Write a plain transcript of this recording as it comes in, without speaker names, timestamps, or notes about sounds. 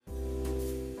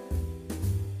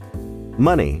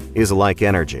Money is like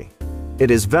energy. It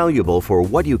is valuable for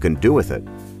what you can do with it,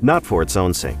 not for its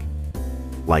own sake.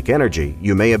 Like energy,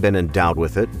 you may have been endowed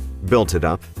with it, built it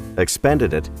up,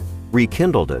 expended it,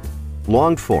 rekindled it,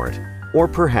 longed for it, or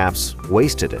perhaps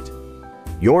wasted it.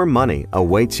 Your money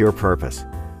awaits your purpose.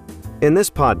 In this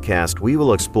podcast, we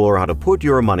will explore how to put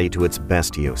your money to its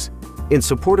best use, in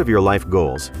support of your life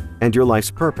goals and your life's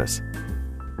purpose.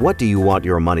 What do you want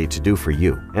your money to do for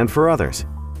you and for others?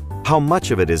 How much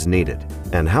of it is needed,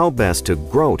 and how best to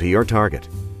grow to your target?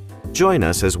 Join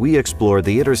us as we explore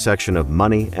the intersection of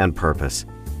money and purpose,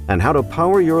 and how to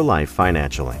power your life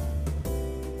financially.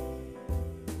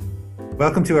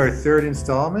 Welcome to our third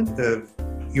installment of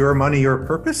Your Money, Your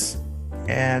Purpose.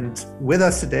 And with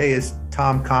us today is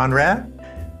Tom Conrad,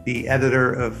 the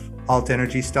editor of Alt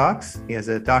Energy Stocks. He has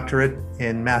a doctorate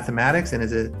in mathematics and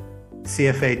is a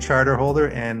CFA charter holder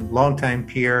and longtime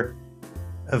peer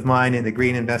of mine in the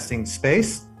green investing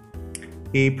space.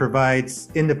 He provides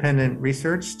independent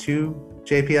research to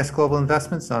JPS Global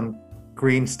Investments on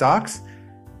green stocks.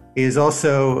 He is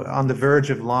also on the verge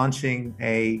of launching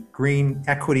a green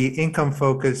equity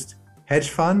income-focused hedge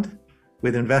fund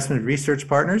with investment research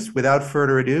partners. Without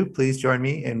further ado, please join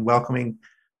me in welcoming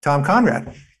Tom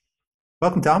Conrad.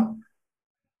 Welcome, Tom.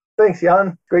 Thanks,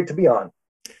 Jan. Great to be on.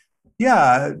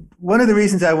 Yeah, one of the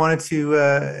reasons I wanted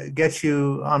to get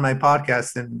you on my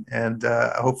podcast, and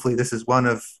hopefully this is one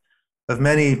of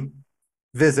many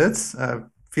visits,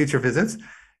 future visits,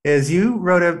 is you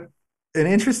wrote an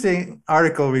interesting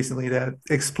article recently that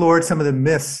explored some of the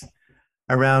myths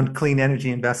around clean energy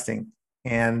investing.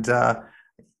 And,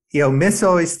 myths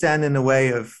always stand in the way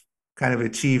of kind of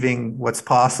achieving what's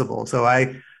possible. So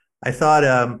I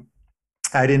thought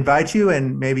I'd invite you,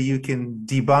 and maybe you can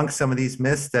debunk some of these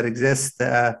myths that exist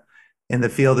in the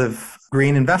field of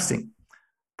green investing.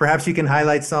 Perhaps you can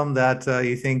highlight some that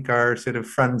you think are sort of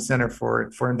front and center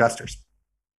for investors.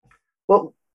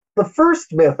 Well, the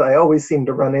first myth I always seem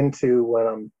to run into when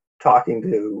I'm talking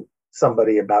to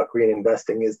somebody about green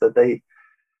investing is that they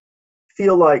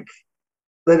feel like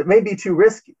that it may be too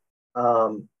risky.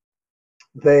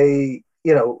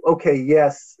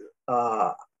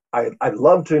 I'd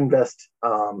love to invest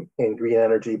in green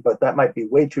energy, but that might be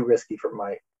way too risky for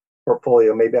my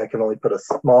portfolio. Maybe I can only put a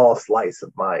small slice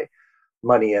of my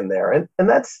money in there. And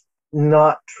that's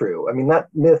not true. I mean, that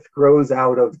myth grows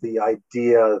out of the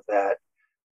idea that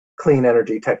clean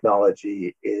energy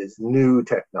technology is new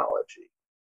technology.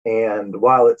 And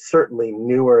while it's certainly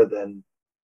newer than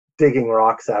digging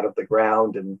rocks out of the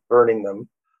ground and burning them,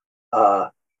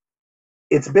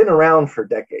 it's been around for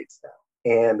decades now.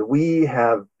 And we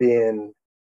have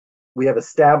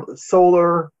established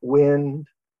solar, wind,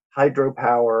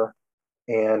 hydropower,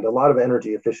 and a lot of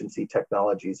energy efficiency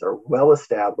technologies are well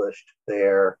established.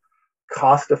 They're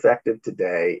cost effective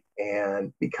today.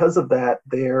 And because of that,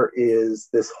 there is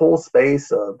this whole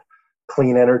space of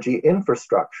clean energy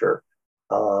infrastructure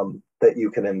that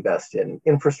you can invest in.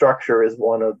 Infrastructure is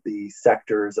one of the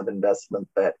sectors of investment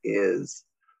that is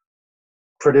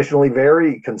traditionally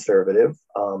very conservative,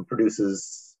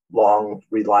 produces long,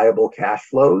 reliable cash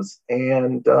flows,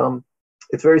 and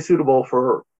it's very suitable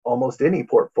for almost any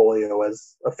portfolio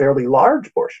as a fairly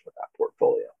large portion of that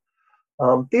portfolio.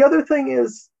 The other thing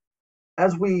is,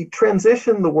 as we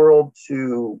transition the world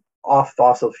to off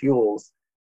fossil fuels,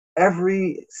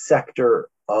 every sector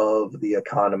of the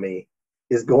economy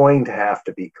is going to have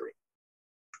to be green.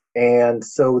 And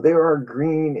so there are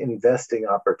green investing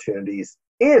opportunities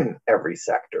in every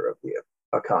sector of the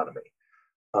economy.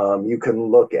 You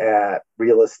can look at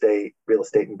real estate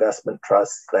investment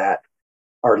trusts that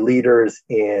are leaders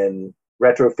in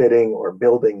retrofitting or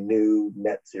building new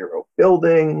net zero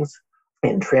buildings.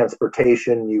 In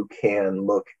transportation, you can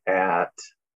look at,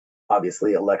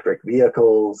 obviously, electric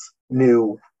vehicles,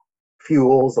 new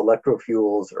fuels,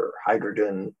 electrofuels, or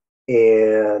hydrogen.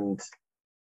 And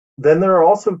then there are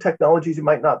also technologies you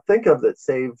might not think of that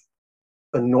save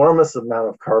enormous amount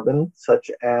of carbon,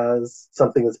 such as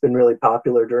something that's been really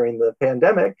popular during the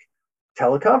pandemic,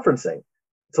 teleconferencing.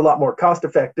 It's a lot more cost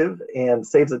effective and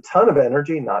saves a ton of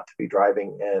energy not to be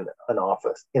driving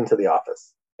into the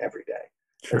office every day.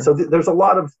 Sure. And so there's a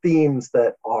lot of themes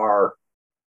that are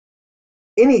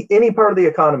any part of the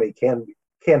economy can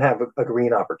have a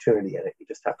green opportunity in it. You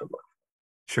just have to look.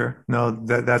 Sure. No,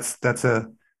 that's a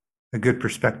good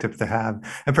perspective to have.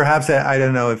 And perhaps I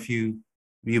don't know if you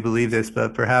believe this,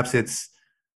 but perhaps it's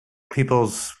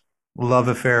people's love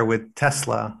affair with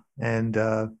Tesla and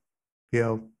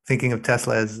thinking of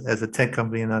Tesla as a tech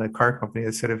company and not a car company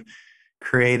that sort of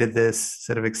created this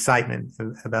sort of excitement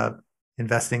about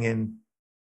investing in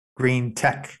green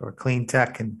tech or clean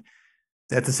tech. And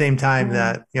at the same time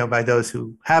that, by those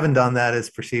who haven't done that, is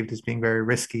perceived as being very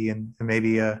risky, and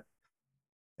maybe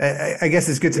I guess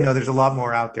it's good to know there's a lot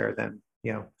more out there than,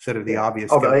 sort of the Yeah.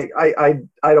 obvious Although go-to.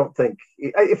 I don't think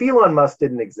if Elon Musk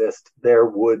didn't exist, there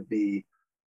would be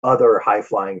other high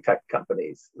flying tech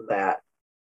companies that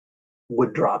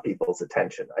would draw people's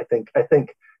attention. I think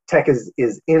tech is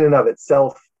in and of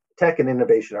itself, tech and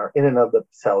innovation are in and of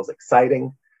themselves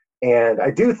exciting. And I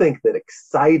do think that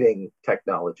exciting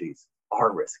technologies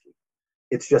are risky.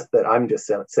 It's just that I'm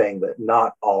just saying that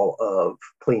not all of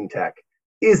clean tech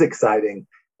is exciting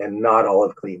and not all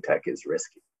of clean tech is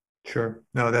risky. Sure.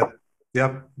 No,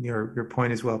 yep, your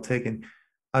point is well taken.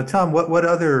 Tom, what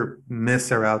other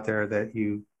myths are out there that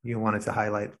you wanted to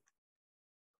highlight?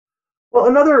 Well,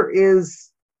 another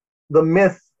is the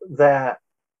myth that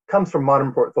comes from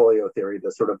modern portfolio theory,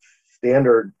 the sort of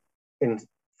standard in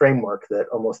framework that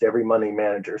almost every money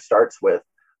manager starts with,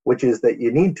 which is that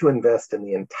you need to invest in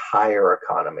the entire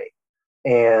economy.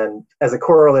 And as a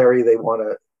corollary, they want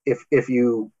to, if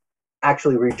you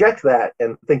actually reject that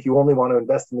and think you only want to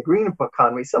invest in the green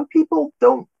economy, some people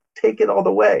don't take it all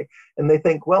the way. And they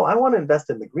think, well, I want to invest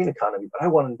in the green economy, but I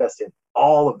want to invest in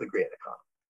all of the green economy.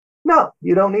 No,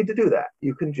 you don't need to do that.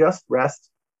 You can just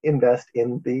invest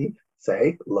in the,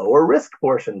 say, lower risk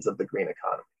portions of the green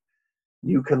economy.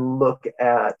 You can look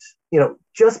at,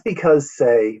 just because,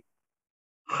 say,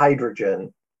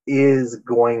 hydrogen is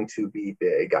going to be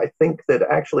big, I think that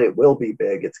actually it will be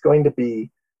big.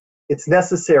 It's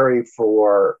necessary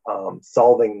for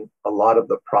solving a lot of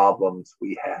the problems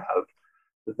we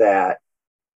have that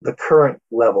the current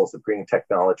levels of green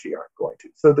technology aren't going to.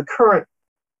 So the current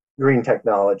green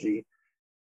technology,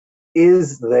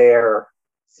 is there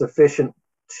sufficient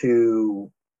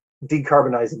to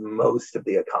decarbonize most of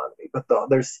the economy? But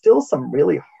there's still some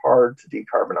really hard to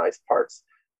decarbonize parts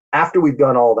after we've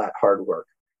done all that hard work,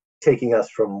 taking us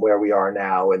from where we are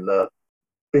now in the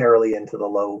barely into the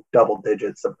low double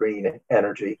digits of green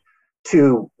energy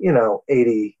to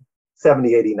 80,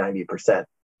 70, 80, 90%.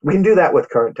 We can do that with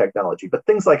current technology, but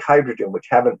things like hydrogen, which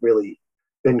haven't really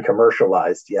been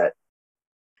commercialized yet,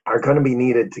 are going to be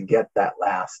needed to get that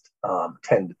last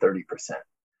 10 to 30%.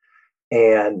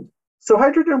 And so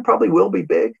hydrogen probably will be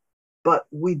big, but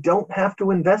we don't have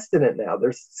to invest in it now.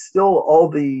 There's still all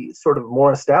the sort of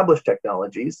more established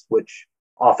technologies, which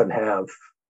often have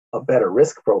a better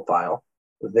risk profile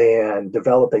than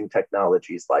developing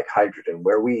technologies like hydrogen,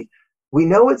 where we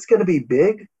know it's going to be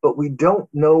big, but we don't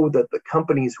know that the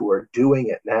companies who are doing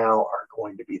it now are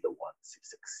going to be the ones who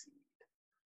succeed.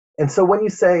 And so when you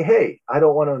say, hey, I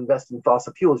don't want to invest in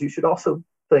fossil fuels, you should also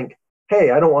think,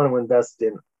 hey, I don't want to invest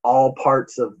in all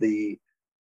parts of the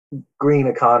green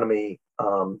economy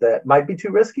that might be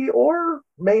too risky or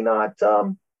may not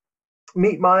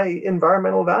meet my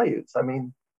environmental values. I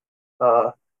mean,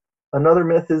 another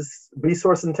myth is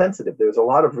resource intensive. There's a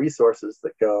lot of resources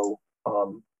that go,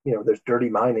 there's dirty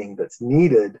mining that's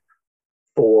needed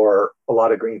for a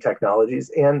lot of green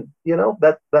technologies. And,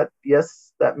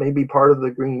 yes, that may be part of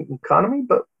the green economy,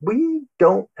 but we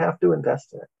don't have to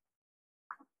invest in it.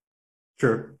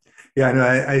 Sure. Yeah, no,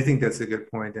 I think that's a good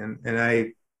point. And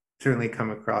I certainly come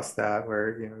across that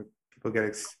where, people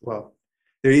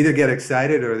they either get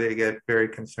excited or they get very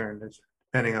concerned,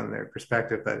 depending on their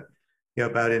perspective, but,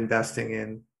 about investing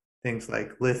in things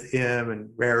like lithium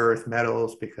and rare earth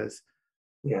metals, because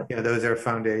those are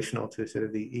foundational to sort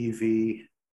of the EV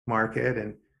market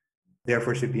and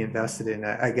therefore should be invested in.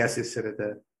 I guess is sort of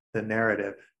the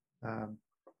narrative.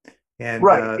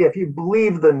 Right. If you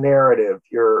believe the narrative,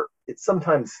 it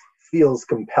sometimes feels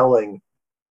compelling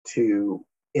to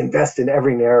invest in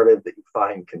every narrative that you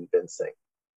find convincing.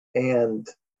 And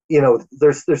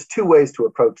there's two ways to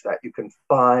approach that. You can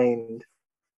find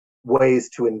ways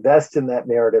to invest in that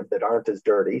narrative that aren't as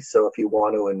dirty. So if you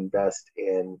want to invest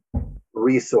in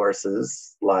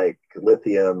resources like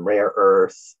lithium, rare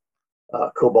earths,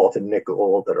 cobalt and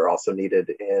nickel that are also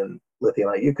needed in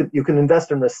lithium, you can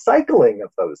invest in recycling of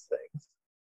those things,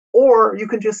 or you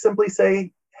can just simply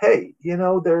say, hey,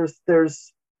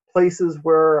 there's places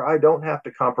where I don't have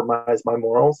to compromise my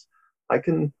morals. I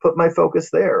can put my focus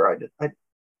there.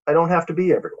 I don't have to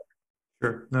be everywhere.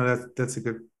 Sure. No, that's a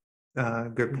good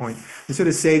point. And sort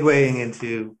of segueing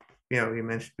into, you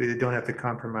mentioned you don't have to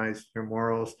compromise your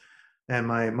morals, and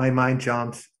my mind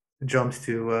jumps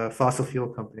to fossil fuel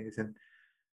companies, and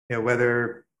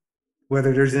whether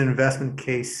there's an investment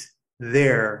case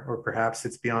there, or perhaps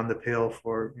it's beyond the pale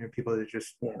for people that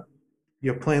just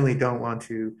plainly don't want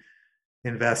to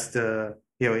invest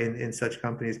in such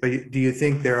companies. But do you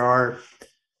think there are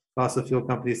fossil fuel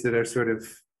companies that are sort of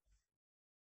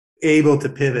able to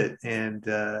pivot and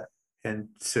and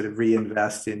sort of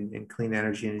reinvest in clean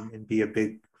energy and be a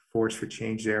big force for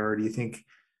change there, or do you think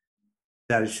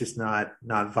that is just not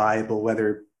viable,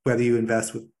 whether you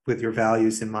invest with your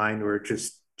values in mind or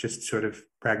just sort of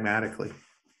pragmatically?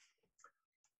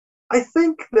 I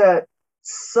think that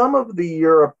some of the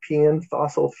European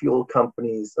fossil fuel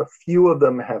companies, a few of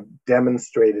them have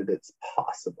demonstrated it's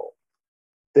possible.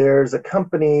 There's a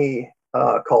company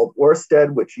called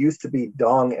Ørsted, which used to be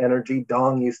Dong Energy.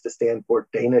 Dong used to stand for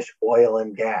Danish Oil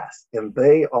and Gas, and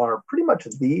they are pretty much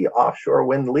the offshore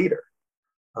wind leader.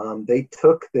 They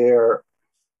took their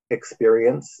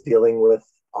experience dealing with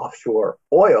offshore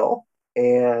oil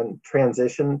and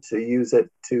transitioned to use it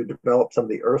to develop some of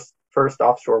the Earth's first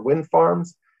offshore wind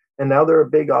farms. And now they're a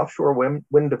big offshore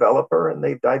wind developer, and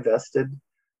they've divested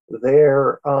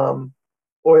their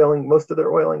most of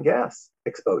their oil and gas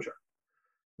exposure.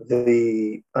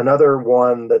 Another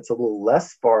one that's a little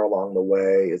less far along the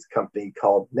way is a company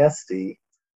called Neste,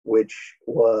 which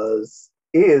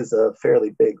is a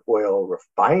fairly big oil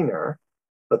refiner,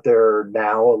 but they're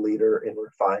now a leader in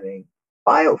refining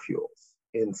biofuels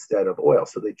instead of oil.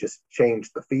 So they just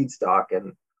changed the feedstock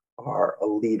and are a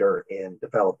leader in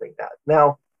developing that.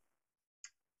 Now,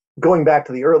 going back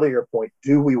to the earlier point,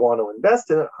 do we want to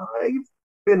invest in it? I've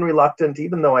been reluctant,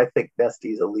 even though I think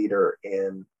Neste is a leader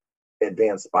in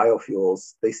advanced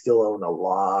biofuels. They still own a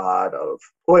lot of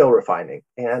oil refining.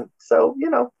 And so,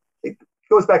 it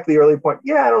goes back to the earlier point.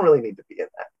 Yeah, I don't really need to be in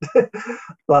that.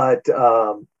 But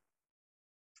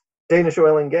Danish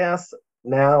Oil and Gas,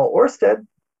 now Ørsted,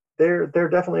 they're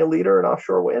definitely a leader in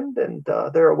offshore wind, and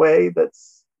they're a way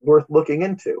that's worth looking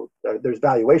into. There's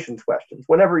valuations questions.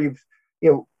 Whenever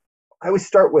I always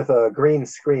start with a green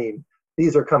screen.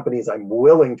 These are companies I'm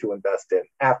willing to invest in.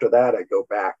 After that, I go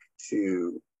back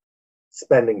to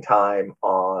spending time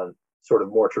on sort of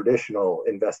more traditional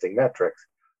investing metrics,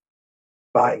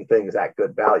 buying things at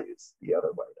good values, the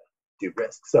other way to do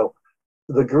risk. So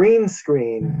the green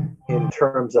screen, in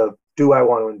terms of do I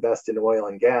want to invest in oil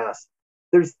and gas,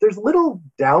 there's little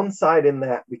downside in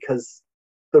that, because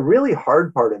the really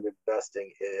hard part of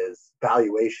investing is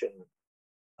valuation.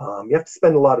 You have to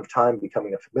spend a lot of time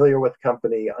becoming familiar with the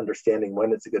company, understanding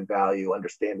when it's a good value,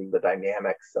 understanding the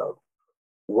dynamics of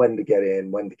when to get in,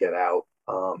 when to get out.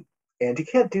 And you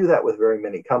can't do that with very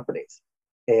many companies.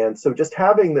 And so just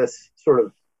having this sort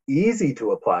of easy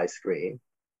to apply screen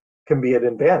can be an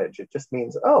advantage. It just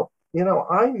means,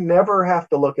 I never have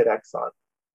to look at Exxon.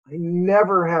 I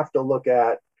never have to look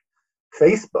at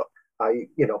Facebook.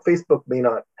 Facebook may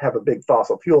not have a big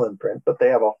fossil fuel imprint, but they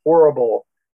have a horrible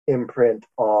imprint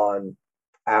on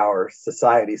our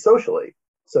society socially.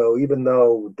 So even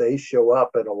though they show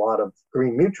up in a lot of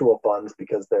green mutual funds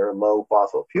because they're low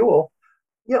fossil fuel,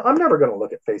 I'm never going to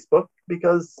look at Facebook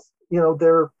because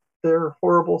they're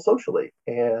horrible socially,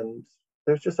 and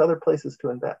there's just other places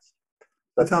to invest.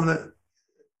 Tom, that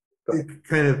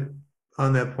kind of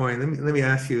on that point, let me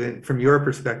ask you from your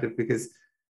perspective, because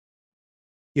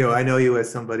I know you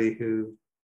as somebody who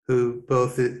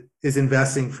both is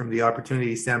investing from the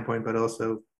opportunity standpoint, but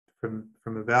also from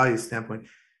a value standpoint.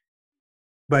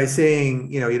 By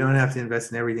saying, you don't have to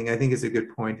invest in everything, I think is a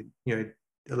good point. It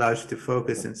allows you to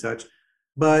focus and such.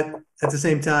 But at the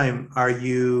same time, are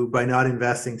you, by not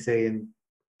investing, say, in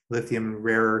lithium,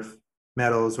 rare earth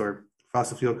metals, or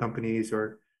fossil fuel companies,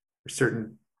 or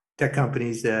certain tech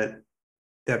companies that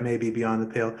may be beyond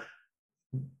the pale,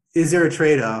 is there a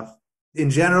trade-off in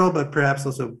general, but perhaps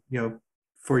also,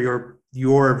 for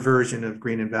your version of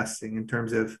green investing, in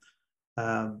terms of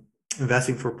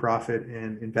investing for profit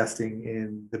and investing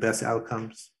in the best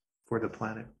outcomes for the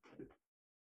planet?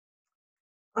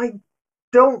 I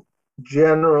don't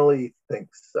generally think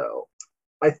so.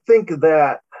 I think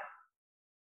that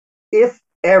if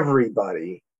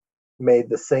everybody made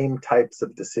the same types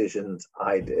of decisions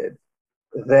I did,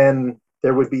 then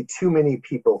there would be too many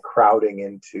people crowding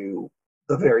into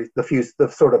the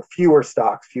sort of fewer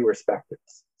stocks, fewer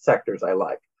sectors I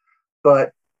like.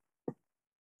 But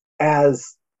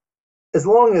as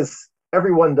long as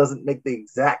everyone doesn't make the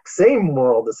exact same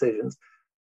moral decisions,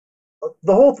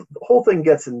 the whole thing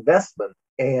gets investment.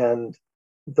 And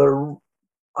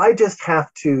I just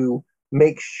have to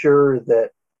make sure that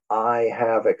I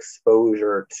have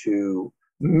exposure to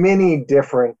many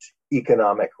different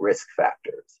economic risk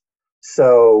factors.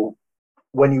 So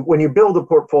when you build a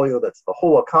portfolio that's the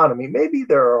whole economy, maybe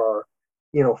there are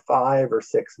 5 or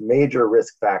 6 major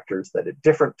risk factors that at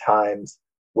different times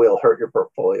will hurt your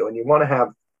portfolio, and you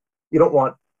don't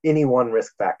want any one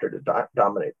risk factor to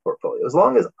dominate the portfolio. As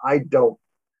long as I don't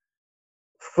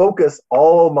focus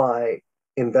all my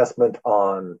investment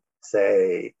on,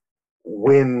 say,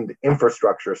 wind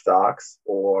infrastructure stocks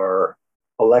or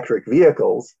electric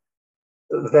vehicles,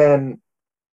 then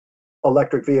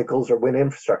electric vehicles or wind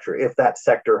infrastructure, if that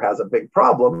sector has a big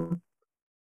problem,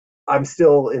 I'm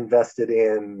still invested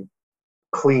in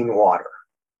clean water.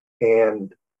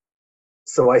 And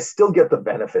so I still get the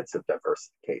benefits of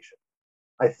diversification.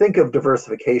 I think of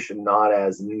diversification not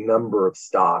as number of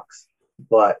stocks,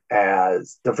 but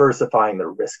as diversifying the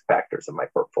risk factors of my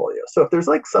portfolio. So if there's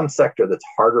like some sector that's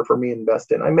harder for me to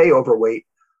invest in, I may overweight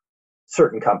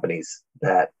certain companies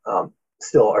that are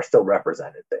still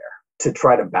represented there to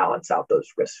try to balance out those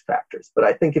risk factors. But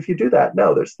I think if you do that,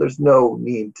 no, there's no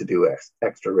need to do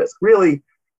extra risk. Really,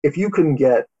 if you can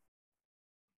get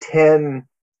 10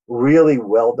 really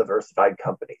well diversified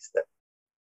companies that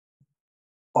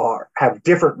have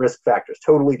different risk factors,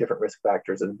 totally different risk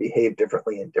factors, and behave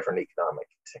differently in different economic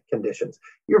conditions,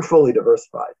 you're fully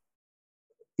diversified.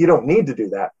 You don't need to do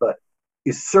that, but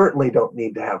you certainly don't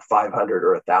need to have 500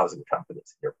 or 1,000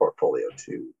 companies in your portfolio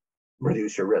to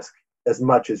reduce your risk as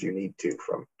much as you need to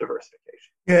from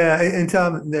diversification. Yeah, and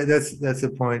Tom, that's a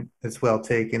point that's well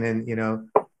taken, and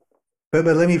but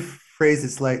let me phrase it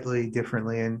slightly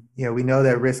differently. And we know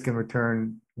that risk and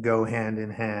return go hand in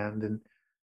hand, and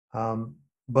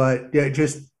but yeah,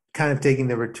 just kind of taking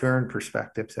the return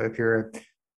perspective. So if you're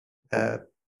an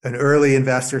early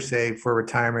investor, say for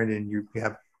retirement, and you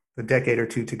have a decade or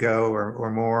two to go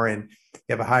or more, and you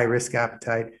have a high risk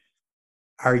appetite,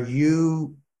 are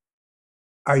you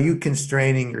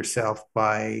constraining yourself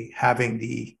by having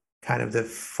the kind of the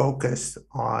focus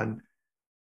on,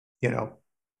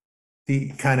 the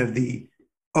kind of the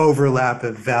overlap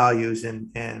of values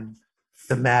and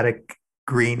thematic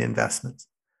green investments?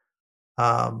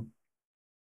 Are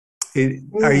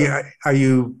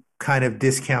you kind of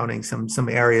discounting some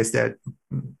areas that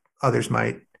others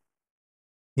might,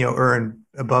 earn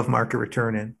above market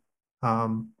return in,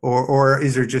 or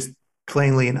is there just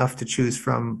plainly enough to choose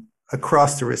from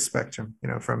across the risk spectrum,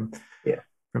 from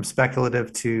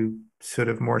speculative to sort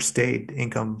of more staid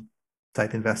income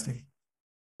type investing?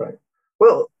 Right.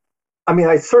 Well, I mean,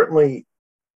 I certainly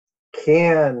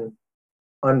can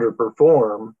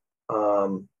underperform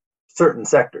certain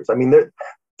sectors. I mean,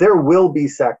 there will be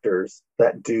sectors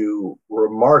that do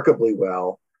remarkably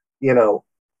well.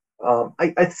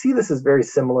 I see this as very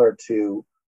similar to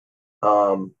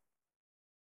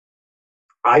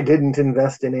I didn't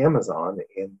invest in Amazon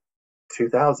in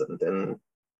 2000 and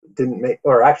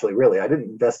I didn't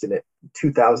invest in it in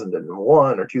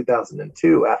 2001 or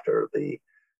 2002 after the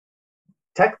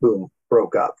tech boom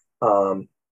broke up.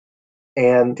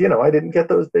 And I didn't get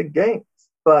those big gains,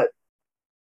 but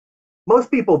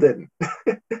most people didn't.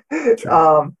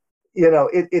 Sure.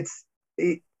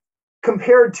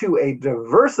 Compared to a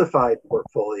diversified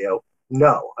portfolio,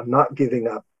 no, I'm not giving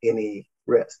up any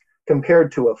risk.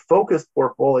 Compared to a focused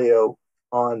portfolio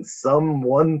on some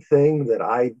one thing that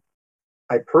I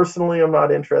personally am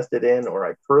not interested in, or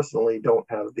I personally don't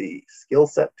have the skill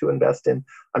set to invest in,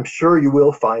 I'm sure you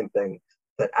will find things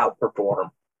that outperform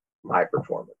my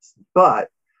performance. But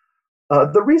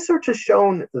the research has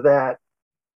shown that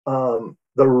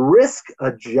the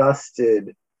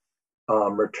risk-adjusted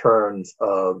returns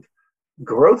of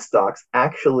growth stocks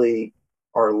actually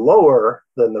are lower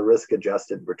than the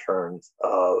risk-adjusted returns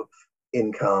of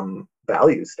income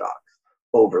value stocks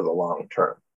over the long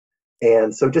term.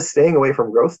 And so just staying away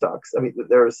from growth stocks, I mean,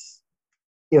 there's,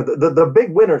 the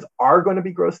big winners are going to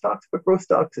be growth stocks, but growth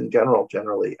stocks in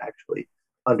generally actually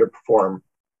underperform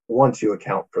once you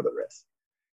account for the risk.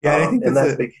 Yeah, I think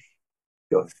that's big.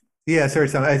 Go ahead. Yeah, sorry,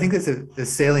 Tom. I think that's a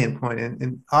salient point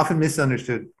and often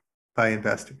misunderstood by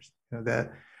investors.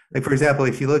 That, like, for example,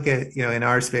 if you look at, in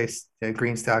our space,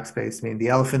 green stock space, I mean, the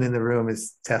elephant in the room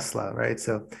is Tesla, right?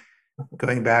 So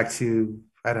going back to,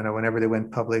 I don't know, whenever they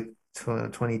went public,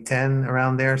 2010,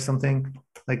 around there, something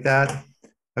like that.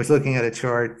 I was looking at a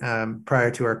chart prior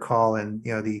to our call, and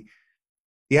the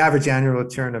average annual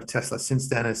return of Tesla since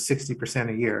then is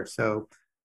 60% a year. So,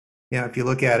 if you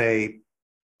look at a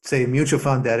mutual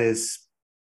fund that is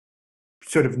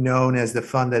sort of known as the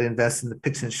fund that invests in the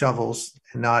picks and shovels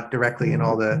and not directly in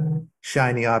all the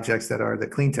shiny objects that are the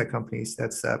clean tech companies,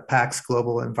 that's PAX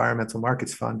Global Environmental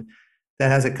Markets Fund, that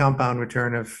has a compound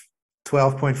return of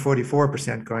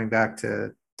 12.44% going back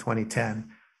to 2010,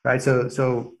 right?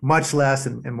 So much less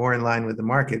and more in line with the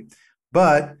market.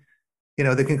 But,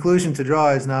 the conclusion to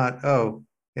draw is not,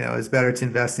 it's better to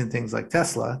invest in things like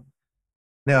Tesla.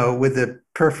 No, with the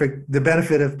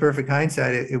benefit of perfect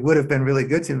hindsight, it would have been really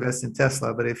good to invest in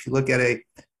Tesla. But if you look at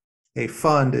a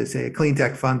fund, say a clean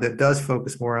tech fund that does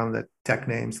focus more on the tech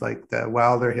names like the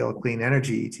Wilder Hill Clean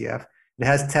Energy ETF, it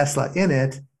has Tesla in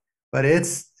it, but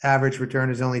its average return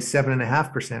is only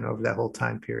 7.5% over that whole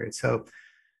time period. So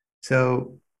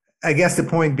I guess the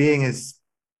point being is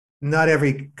not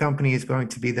every company is going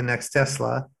to be the next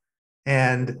Tesla,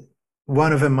 and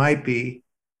one of them might be.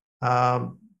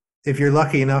 Um, if you're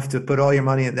lucky enough to put all your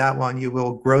money in that one, you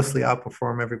will grossly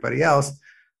outperform everybody else.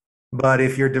 But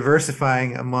if you're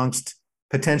diversifying amongst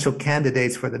potential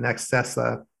candidates for the next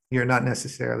Tesla, you're not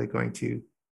necessarily going to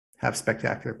have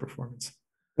spectacular performance.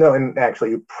 No, and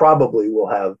actually, you probably will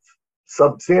have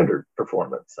substandard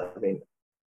performance. I mean,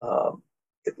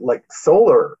 like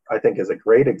solar, I think, is a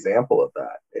great example of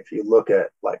that. If you look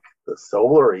at like the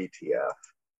solar ETF,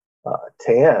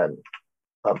 TAN,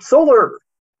 solar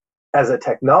as a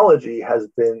technology has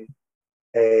been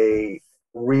a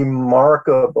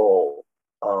remarkable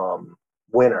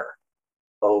winner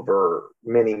over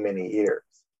many, many years.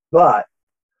 But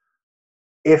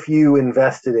if you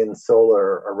invested in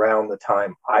solar around the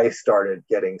time I started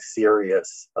getting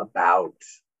serious about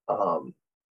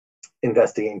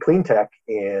investing in clean tech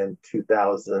in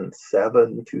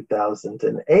 2007,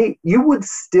 2008, you would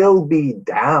still be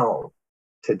down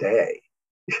today.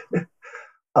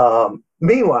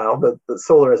 Meanwhile, the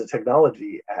solar as a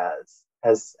technology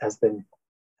has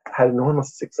had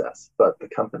enormous success, but the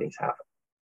companies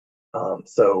haven't.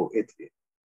 So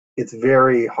it's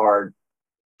very hard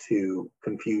to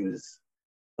confuse.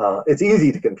 It's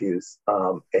easy to confuse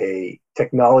a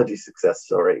technology success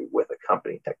story with a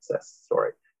company success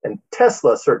story. And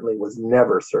Tesla certainly was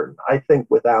never certain. I think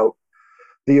without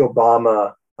the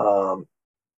Obama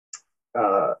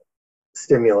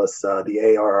stimulus,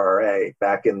 the ARRA,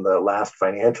 back in the last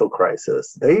financial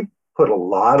crisis, they put a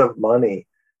lot of money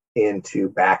into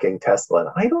backing Tesla. And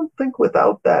I don't think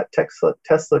without that,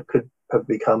 Tesla could have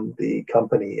become the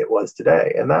company it was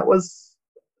today. And that was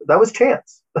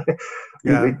chance.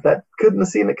 Yeah. That couldn't have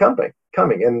seen it coming.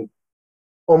 And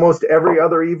almost every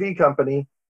other EV company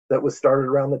that was started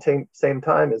around the same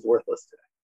time is worthless today.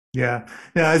 Yeah,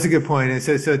 no, that's a good point. And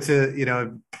so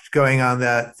to going on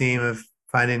that theme of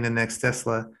finding the next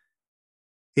Tesla,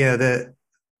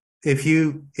 if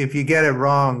you get it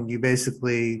wrong, you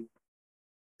basically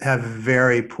have a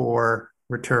very poor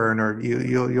return, or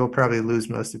you'll probably lose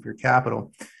most of your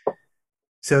capital.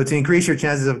 So to increase your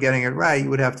chances of getting it right, you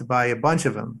would have to buy a bunch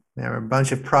of them. There are a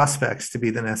bunch of prospects to be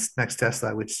the next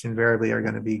Tesla, which invariably are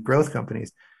going to be growth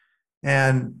companies.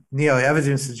 And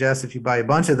evidence suggests if you buy a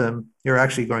bunch of them, you're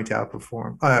actually going to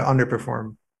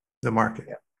underperform the market.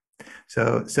 Yeah.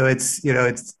 So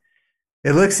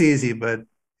it looks easy, but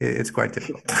it's quite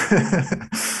difficult.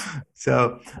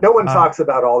 So no one talks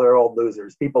about all their old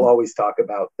losers. People always talk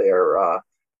about their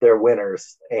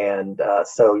winners, and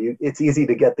so it's easy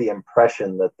to get the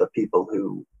impression that the people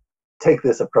who take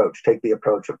the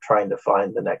approach of trying to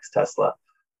find the next Tesla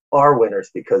are winners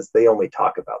because they only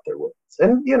talk about their wins.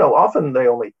 And, often they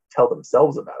only tell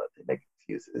themselves about it. They make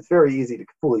excuses. It's very easy to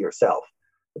fool yourself.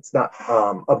 It's not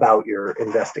about your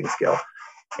investing skill.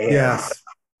 And, yes.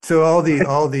 So all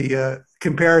the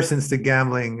comparisons to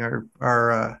gambling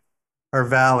are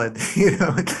valid.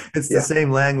 It's the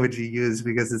same language you use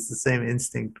because it's the same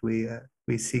instinct we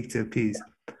seek to appease.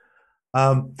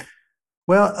 Well,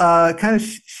 kind of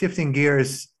shifting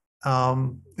gears,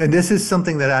 and this is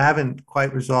something that I haven't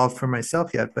quite resolved for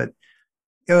myself yet, but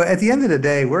at the end of the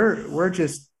day, we're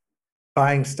just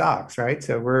buying stocks, right?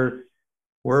 So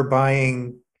we're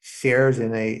buying shares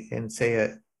in say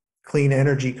a clean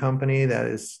energy company that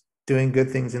is doing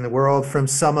good things in the world from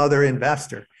some other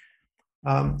investor.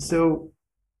 So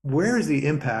where is the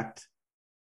impact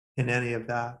in any of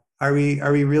that? Are we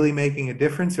really making a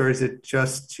difference, or is it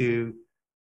just to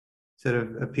sort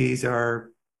of appease our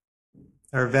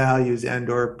values and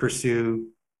or pursue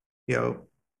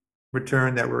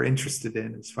return that we're interested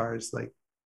in as far as like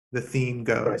the theme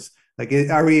goes? Right. Like,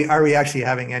 are we actually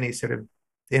having any sort of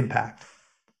impact?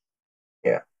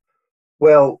 Yeah.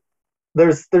 Well,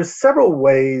 there's several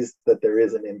ways that there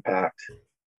is an impact.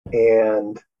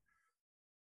 And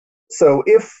so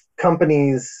if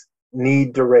companies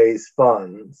need to raise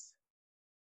funds,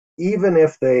 even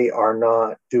if they are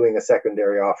not doing a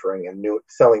secondary offering and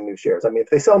selling new shares. I mean, if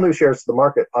they sell new shares to the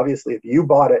market, obviously if you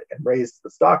bought it and raised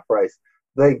the stock price,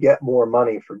 they get more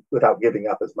money without giving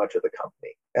up as much of the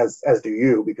company as do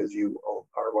you, because you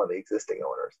are one of the existing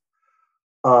owners.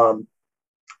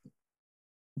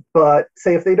 But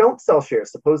say if they don't sell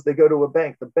shares, suppose they go to a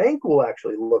bank, the bank will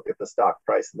actually look at the stock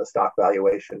price and the stock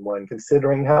valuation when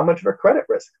considering how much of a credit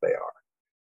risk they are.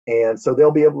 And so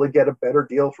they'll be able to get a better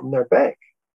deal from their bank.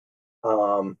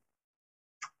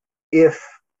 If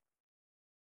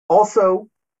also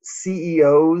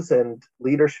CEOs and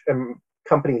leadership and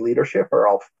company leadership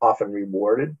are often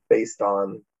rewarded based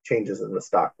on changes in the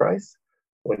stock price.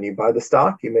 When you buy the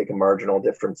stock, you make a marginal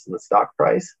difference in the stock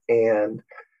price. And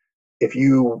if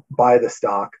you buy the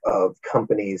stock of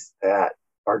companies that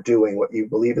are doing what you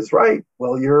believe is right,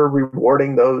 well, you're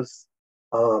rewarding those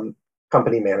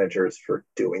company managers for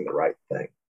doing the right thing.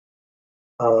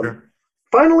 Sure.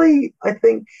 Finally, I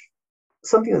think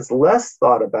something that's less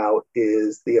thought about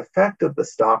is the effect of the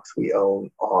stocks we own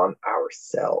on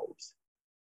ourselves.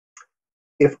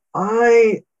 If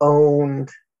I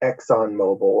owned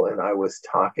ExxonMobil and I was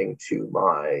talking to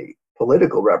my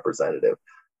political representative,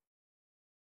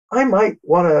 I might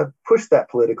want to push that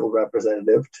political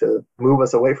representative to move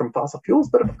us away from fossil fuels.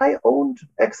 But if I owned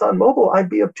ExxonMobil, I'd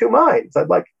be of two minds. I'd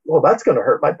like, well, that's going to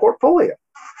hurt my portfolio.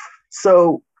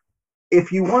 So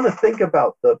if you want to think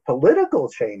about the political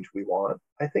change we want,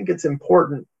 I think it's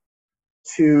important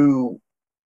to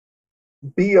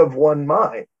be of one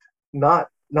mind, not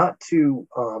to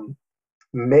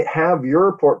have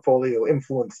your portfolio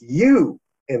influence you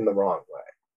in the wrong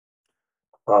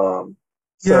way.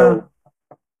 So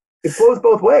it flows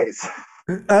both ways.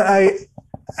 I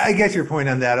get your point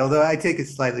on that, although I take a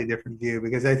slightly different view,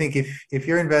 because I think if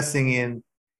you're investing in,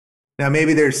 now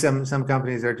maybe there's some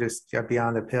companies that are just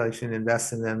beyond the pale, you shouldn't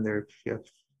invest in them, they're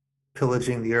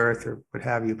pillaging the earth or what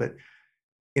have you. But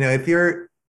if you're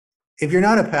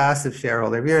not a passive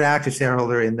shareholder, if you're an active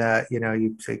shareholder in that,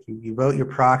 you vote your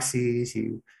proxies,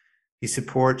 you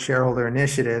support shareholder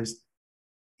initiatives,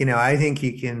 I think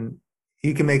you can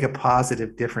make a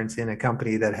positive difference in a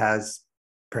company that has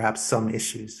perhaps some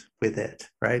issues with it,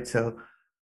 right? So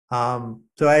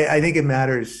I think it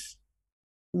matters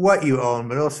what you own,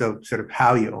 but also sort of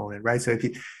how you own it, right? So if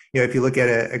you look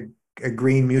at a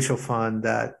green mutual fund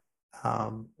that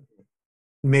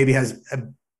maybe has a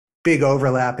big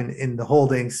overlap in the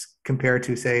holdings compared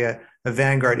to, say, a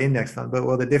Vanguard index fund, but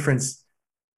the difference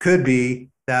could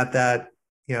be that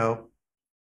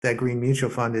green mutual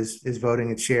fund is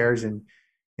voting its shares and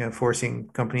forcing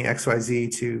company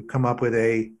XYZ to come up with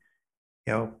a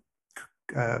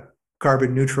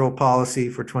carbon neutral policy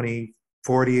for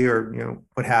 2040 or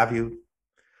what have you.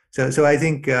 So I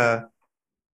think it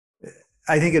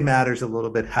matters a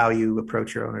little bit how you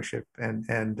approach your ownership,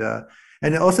 and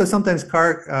also sometimes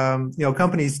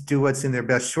companies do what's in their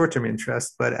best short-term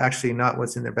interest, but actually not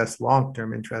what's in their best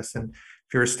long-term interest. And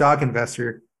if you're a stock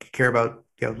investor, you care about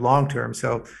long-term.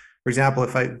 So, for example,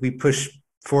 if we push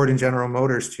Ford and General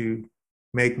Motors to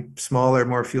make smaller,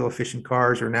 more fuel-efficient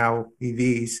cars, or now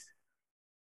EVs,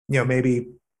 maybe,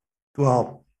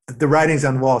 well, the writing's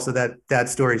on the wall, so that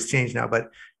story's changed now.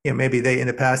 But maybe in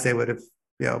the past they would have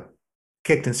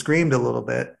kicked and screamed a little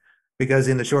bit, because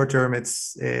in the short term it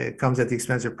comes at the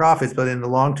expense of profits, but in the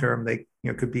long term they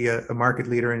could be a market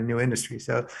leader in a new industry.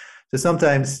 So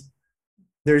sometimes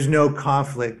there's no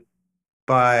conflict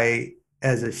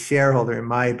as a shareholder, in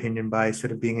my opinion, by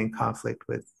sort of being in conflict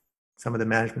with some of the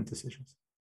management decisions.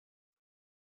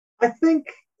 I think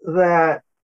that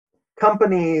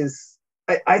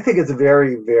I think it's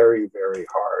very, very, very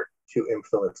hard to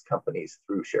influence companies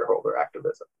through shareholder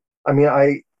activism. I mean,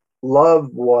 I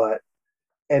love what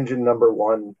Engine Number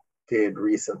One did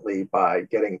recently by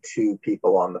getting two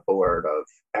people on the board of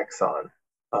Exxon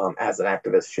as an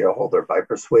activist shareholder, by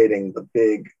persuading the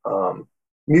big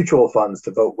mutual funds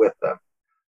to vote with them.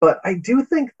 But I do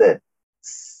think that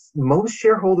most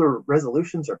shareholder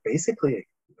resolutions are basically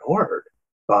ignored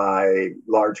by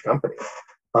large companies.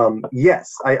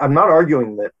 Yes, I'm not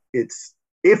arguing that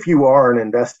if you are an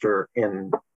investor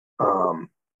in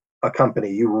a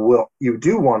company, you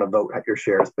do want to vote at your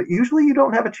shares, but usually you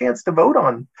don't have a chance to vote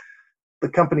on the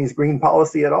company's green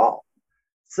policy at all.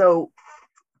 So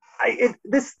I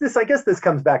guess this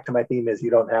comes back to my theme is you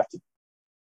don't have to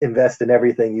invest in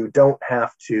everything. You don't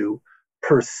have to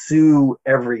pursue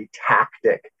every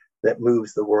tactic that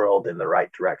moves the world in the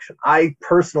right direction. I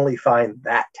personally find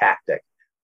that tactic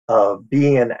of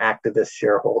being an activist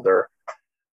shareholder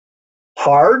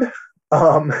hard,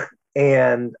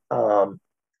 and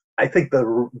I think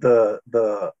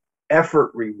the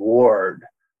effort reward,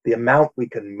 the amount we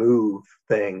can move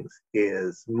things,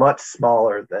 is much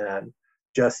smaller than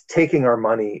just taking our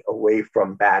money away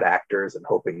from bad actors and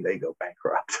hoping they go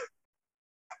bankrupt.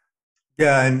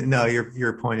 Yeah, and no,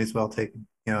 your point is well taken.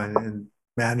 And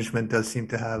management does seem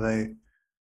to have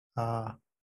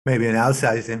maybe an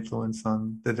outsized influence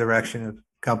on the direction of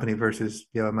company versus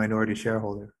a minority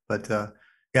shareholder. But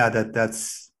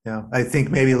that's I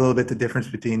think maybe a little bit the difference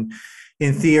between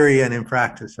in theory and in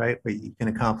practice, right? What you can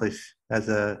accomplish as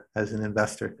an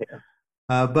investor. Yeah.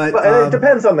 But it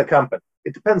depends on the company.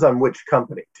 It depends on which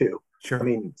company too. Sure. I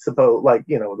mean, suppose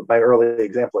my early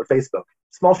example of Facebook,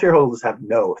 small shareholders have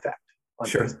no effect on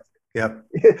Sure. Facebook. Yep.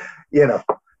 You know,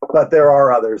 but there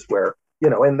are others where,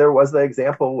 and there was the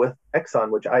example with Exxon,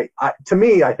 which to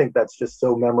me, I think that's just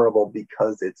so memorable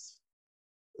because it's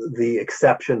the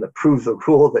exception that proves the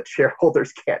rule that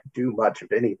shareholders can't do much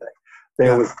of anything.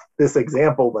 There was this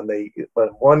example when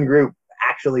one group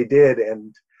actually did,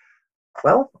 and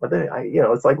well,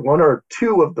 it's like one or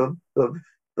two of the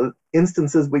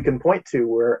instances we can point to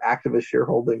where activist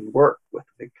shareholding worked with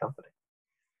a big company.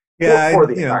 Yeah, for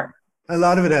the environment. A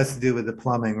lot of it has to do with the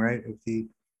plumbing, right? With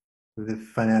the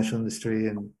financial industry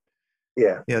and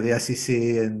the SEC,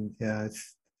 and it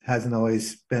hasn't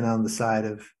always been on the side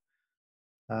of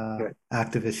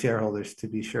activist shareholders, to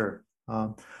be sure.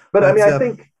 But I mean, I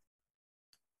think.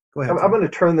 Go ahead. I'm going to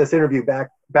turn this interview back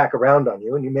around on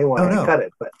you, and you may want to cut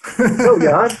it. But so,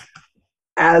 Jan,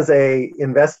 as a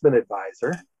investment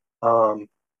advisor, do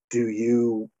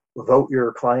you vote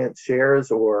your clients'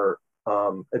 shares or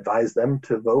advise them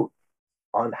to vote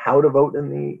on how to vote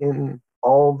in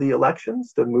all the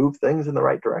elections to move things in the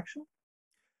right direction?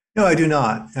 No, I do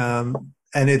not.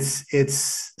 And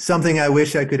it's something I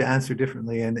wish I could answer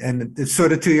differently. And it's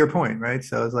sort of to your point, right?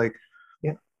 So it's like,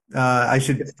 I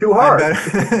should. It's too hard.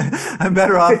 I'm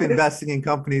better off investing in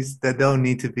companies that don't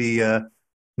need to be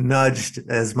nudged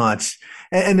as much.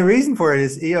 And the reason for it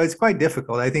is, it's quite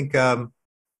difficult. I think,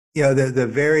 the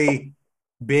very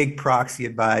big proxy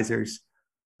advisors,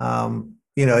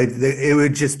 it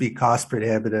would just be cost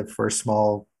prohibitive for a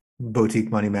small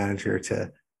boutique money manager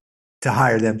to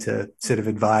hire them to sort of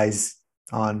advise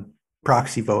on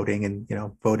proxy voting and,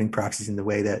 voting proxies in the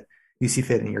way that you see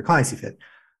fit and your clients see fit.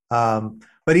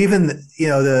 But even,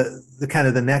 the kind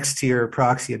of the next tier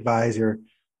proxy advisor,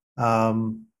 I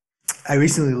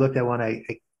recently looked at one,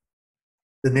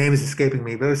 the name is escaping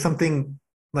me, but it was something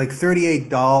like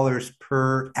 $38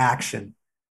 per action.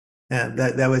 And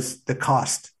that was the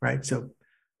cost, right? So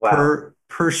per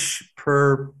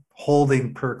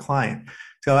holding per client.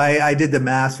 So I did the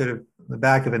math sort of on the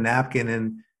back of a napkin,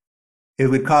 and it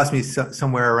would cost me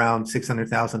somewhere around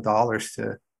 $600,000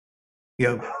 to,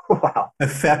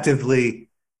 effectively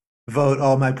vote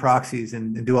all my proxies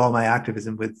and do all my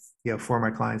activism with, for my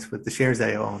clients with the shares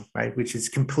they own, right? Which is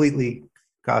completely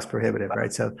cost prohibitive,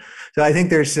 right? So I think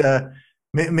there's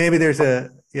maybe there's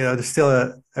there's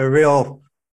still a real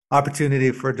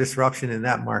opportunity for disruption in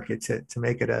that market to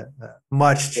make it a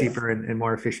much cheaper and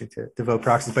more efficient to vote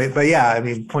proxies. But yeah, I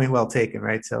mean, point well taken,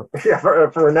 right? So yeah,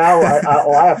 for now,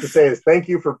 all I have to say is thank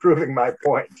you for proving my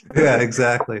point. Yeah,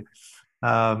 exactly.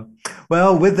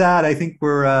 Well, with that, I think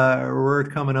we're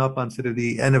coming up on sort of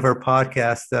the end of our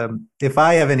podcast. If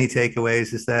I have any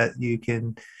takeaways, is that you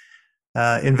can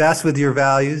invest with your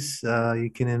values.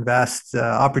 You can invest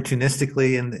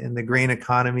opportunistically in the green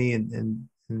economy and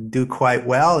do quite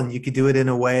well, and you could do it in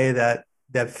a way that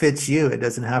fits you. It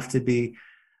doesn't have to be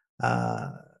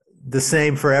the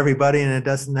same for everybody, and it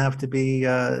doesn't have to be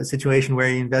a situation where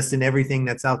you invest in everything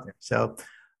that's out there. So.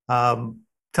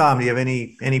 Tom, do you have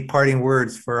any parting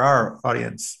words for our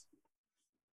audience?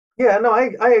 Yeah, no,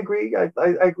 I agree. I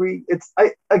agree.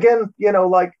 Again,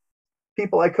 like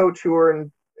people I coach who are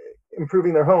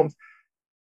improving their homes.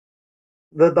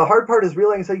 The hard part is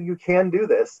realizing you can do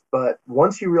this, but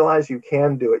once you realize you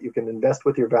can do it, you can invest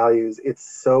with your values.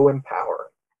 It's so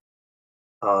empowering.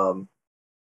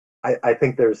 I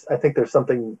think there's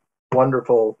something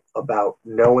wonderful about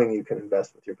knowing you can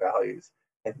invest with your values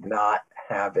and not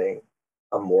having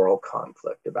a moral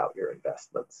conflict about your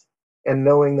investments, and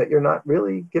knowing that you're not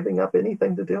really giving up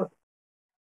anything to do it.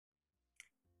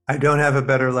 I don't have a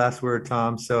better last word,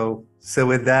 Tom. So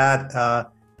with that,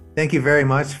 thank you very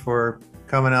much for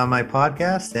coming on my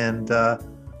podcast, and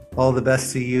all the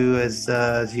best to you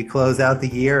as you close out the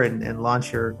year and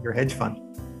launch your hedge fund.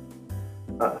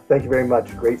 Thank you very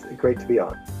much. Great to be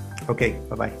on. Okay,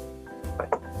 bye-bye.